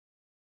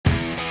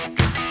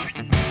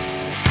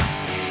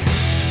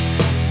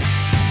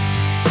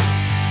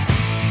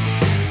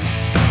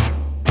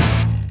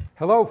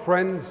Hello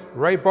friends,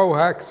 Ray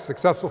Bohacz,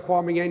 Successful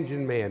Farming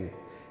Engine Man,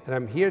 and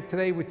I'm here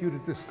today with you to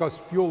discuss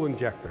fuel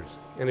injectors.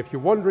 And if you're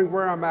wondering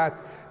where I'm at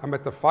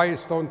the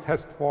Firestone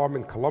Test Farm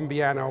in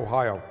Columbiana,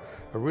 Ohio,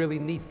 a really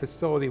neat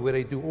facility where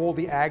they do all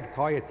the ag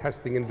tire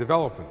testing and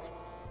development.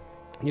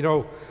 You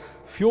know,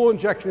 fuel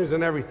injection is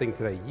in everything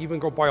today. You even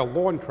go buy a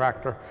lawn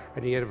tractor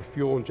and you have a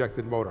fuel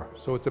injected motor.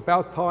 So it's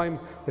about time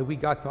that we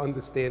got to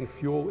understand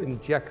fuel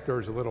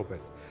injectors a little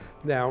bit.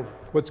 Now,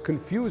 what's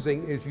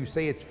confusing is you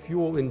say it's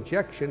fuel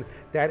injection,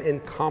 that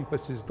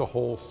encompasses the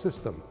whole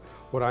system.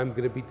 What I'm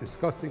going to be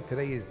discussing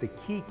today is the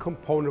key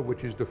component,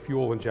 which is the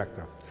fuel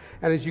injector.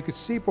 And as you can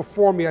see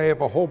before me, I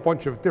have a whole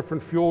bunch of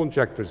different fuel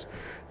injectors.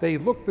 They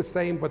look the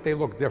same, but they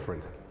look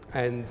different.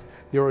 And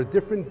there are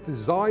different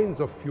designs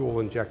of fuel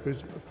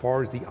injectors as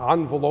far as the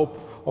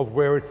envelope of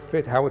where it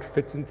fits, how it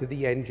fits into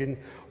the engine,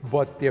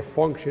 but their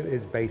function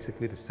is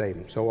basically the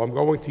same. So I'm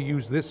going to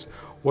use this,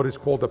 what is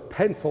called a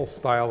pencil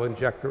style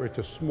injector. It's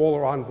a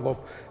smaller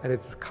envelope and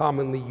it's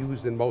commonly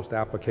used in most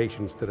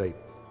applications today.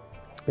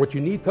 What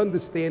you need to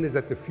understand is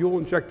that the fuel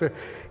injector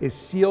is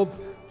sealed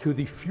to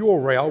the fuel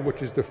rail,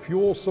 which is the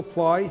fuel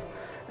supply,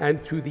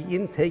 and to the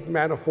intake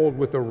manifold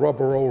with a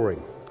rubber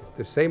O-ring.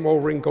 The same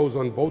O-ring goes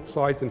on both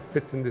sides and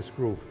fits in this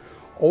groove.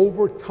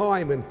 Over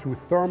time and through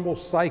thermal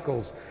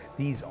cycles,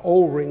 these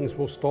O-rings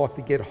will start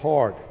to get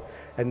hard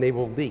and they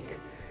will leak.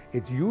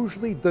 It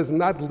usually does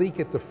not leak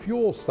at the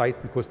fuel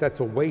site because that's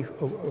a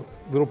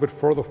little bit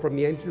further from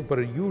the engine, but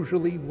it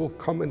usually will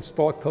come and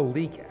start to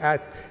leak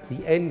at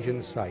the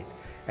engine site.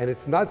 And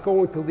it's not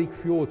going to leak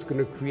fuel, it's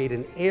going to create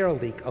an air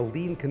leak, a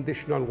lean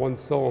condition on one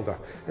cylinder.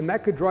 And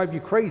that could drive you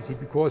crazy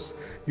because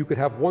you could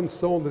have one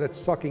cylinder that's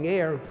sucking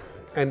air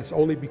and it's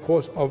only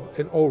because of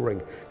an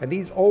O-ring. And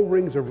these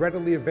O-rings are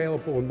readily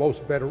available in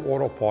most better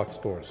auto parts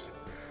stores.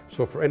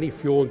 So for any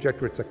fuel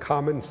injector, it's a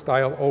common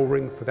style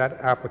O-ring for that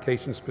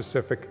application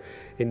specific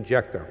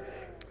injector.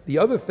 The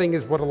other thing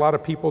is what a lot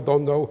of people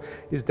don't know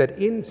is that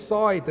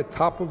inside the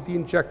top of the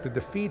injector, the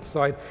feed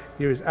side,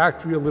 there is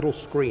actually a little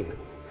screen.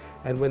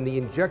 And when the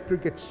injector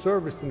gets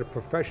serviced in a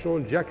professional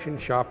injection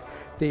shop,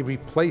 they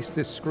replace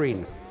this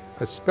screen.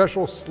 A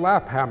special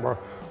slap hammer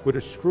with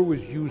a screw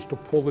is used to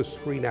pull this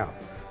screen out.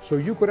 So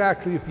you could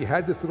actually, if you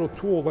had this little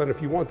tool, and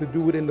if you want to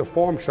do it in the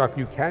farm shop,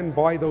 you can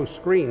buy those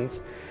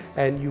screens.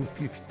 And if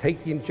you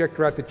take the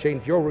injector out to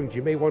change the O-rings,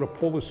 you may want to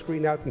pull the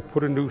screen out and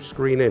put a new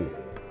screen in.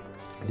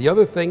 The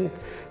other thing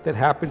that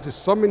happens is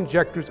some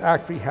injectors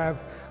actually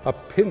have a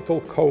pintle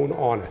cone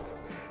on it.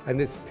 And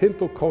this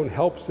pintle cone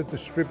helps to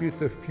distribute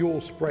the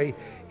fuel spray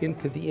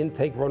into the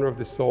intake runner of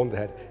the cylinder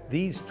head.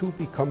 These two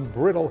become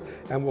brittle,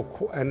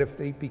 and if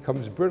it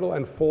becomes brittle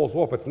and falls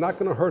off, it's not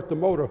going to hurt the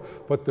motor,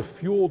 but the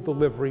fuel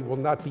delivery will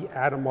not be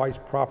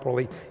atomized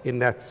properly in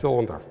that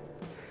cylinder.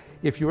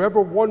 If you're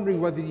ever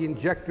wondering whether the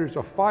injectors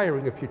are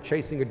firing, if you're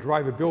chasing a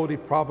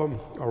drivability problem,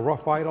 a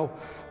rough idle,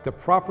 the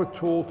proper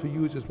tool to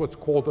use is what's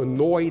called a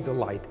Noid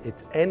light.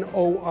 It's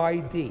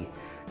N-O-I-D,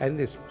 and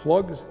this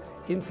plugs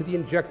into the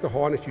injector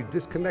harness. You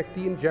disconnect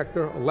the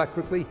injector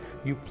electrically,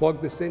 you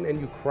plug this in and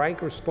you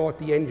crank or start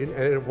the engine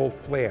and it will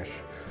flash.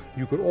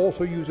 You could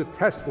also use a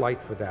test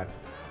light for that,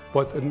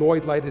 but a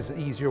Noid light is an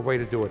easier way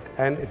to do it.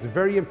 And it's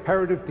very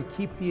imperative to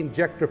keep the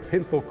injector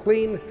pintle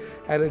clean,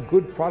 and a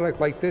good product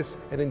like this,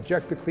 an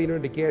injector cleaner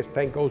in the gas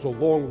tank, goes a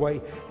long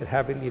way in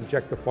having the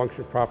injector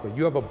function properly.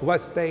 You have a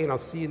blessed day and I'll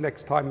see you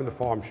next time in the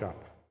farm shop.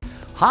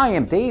 Hi,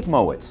 I'm Dave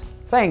Mowitz.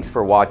 Thanks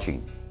for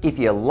watching. If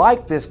you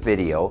like this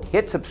video,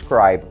 hit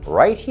subscribe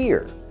right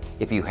here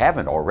if you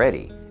haven't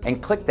already,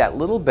 and click that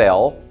little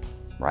bell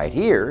right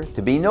here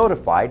to be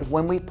notified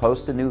when we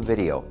post a new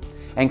video.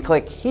 And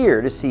click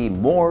here to see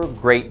more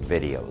great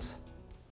videos.